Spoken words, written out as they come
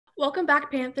Welcome back,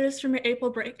 Panthers, from your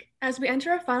April break. As we enter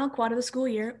our final quad of the school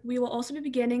year, we will also be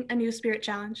beginning a new Spirit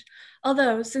Challenge.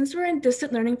 Although, since we're in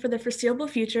distant learning for the foreseeable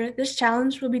future, this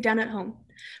challenge will be done at home.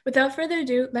 Without further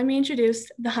ado, let me introduce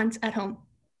the Hunt at Home.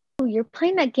 Oh, you're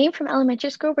playing that game from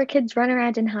elementary school where kids run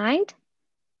around and hide?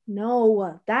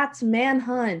 No, that's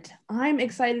Manhunt. I'm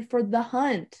excited for the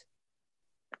hunt.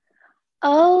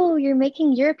 Oh, you're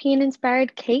making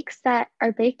European-inspired cakes that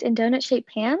are baked in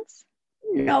donut-shaped pans?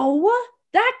 No,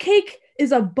 that cake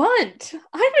is a bunt.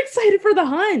 I'm excited for the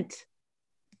hunt.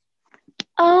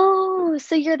 Oh,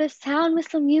 so you're the sound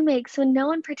whistle you make so no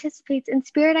one participates in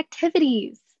spirit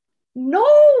activities.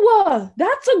 No,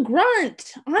 that's a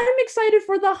grunt. I'm excited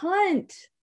for the hunt.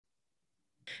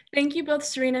 Thank you both,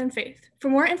 Serena and Faith. For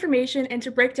more information and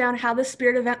to break down how this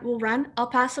spirit event will run, I'll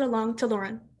pass it along to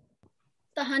Lauren.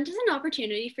 The hunt is an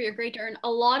opportunity for your grade to earn a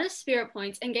lot of spirit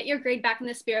points and get your grade back in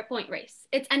the spirit point race.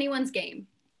 It's anyone's game.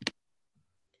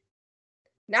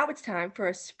 Now it's time for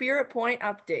a spirit point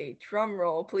update. Drum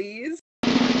roll, please.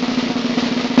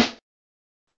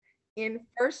 In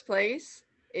first place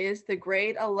is the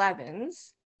grade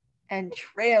 11s, and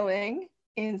trailing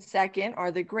in second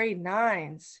are the grade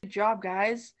 9s. Good job,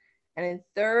 guys. And in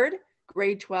third,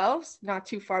 grade 12s, not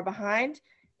too far behind.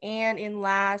 And in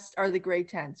last are the grade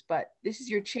 10s. But this is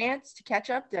your chance to catch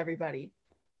up to everybody.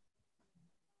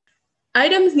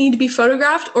 Items need to be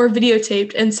photographed or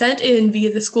videotaped and sent in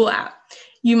via the school app.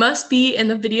 You must be in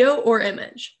the video or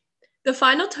image. The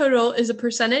final total is a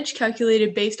percentage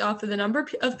calculated based off of the number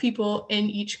of people in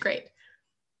each grade.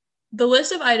 The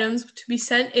list of items to be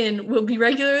sent in will be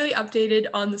regularly updated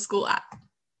on the school app.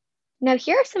 Now,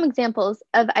 here are some examples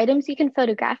of items you can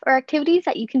photograph or activities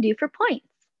that you can do for points.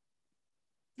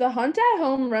 The Hunt at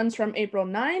Home runs from April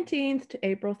 19th to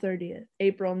April 30th.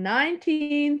 April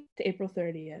 19th to April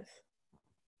 30th.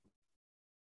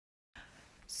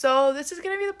 So this is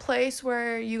going to be the place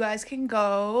where you guys can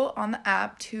go on the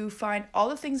app to find all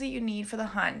the things that you need for the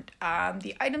hunt.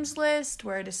 The items list,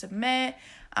 where to submit,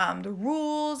 the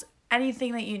rules,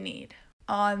 anything that you need.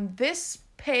 On this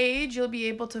page, you'll be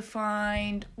able to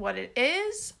find what it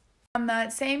is. On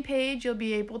that same page, you'll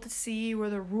be able to see where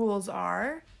the rules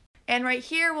are. And right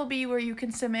here will be where you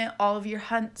can submit all of your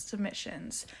hunt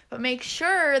submissions. But make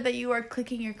sure that you are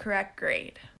clicking your correct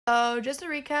grade. So just to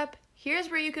recap, here's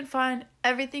where you can find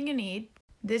everything you need.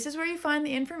 This is where you find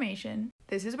the information.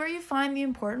 This is where you find the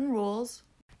important rules.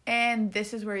 And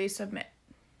this is where you submit.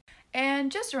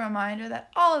 And just a reminder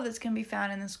that all of this can be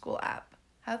found in the school app.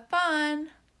 Have fun!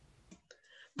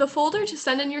 The folder to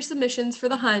send in your submissions for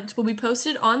the hunt will be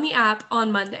posted on the app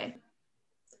on Monday.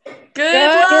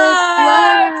 Good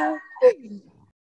luck!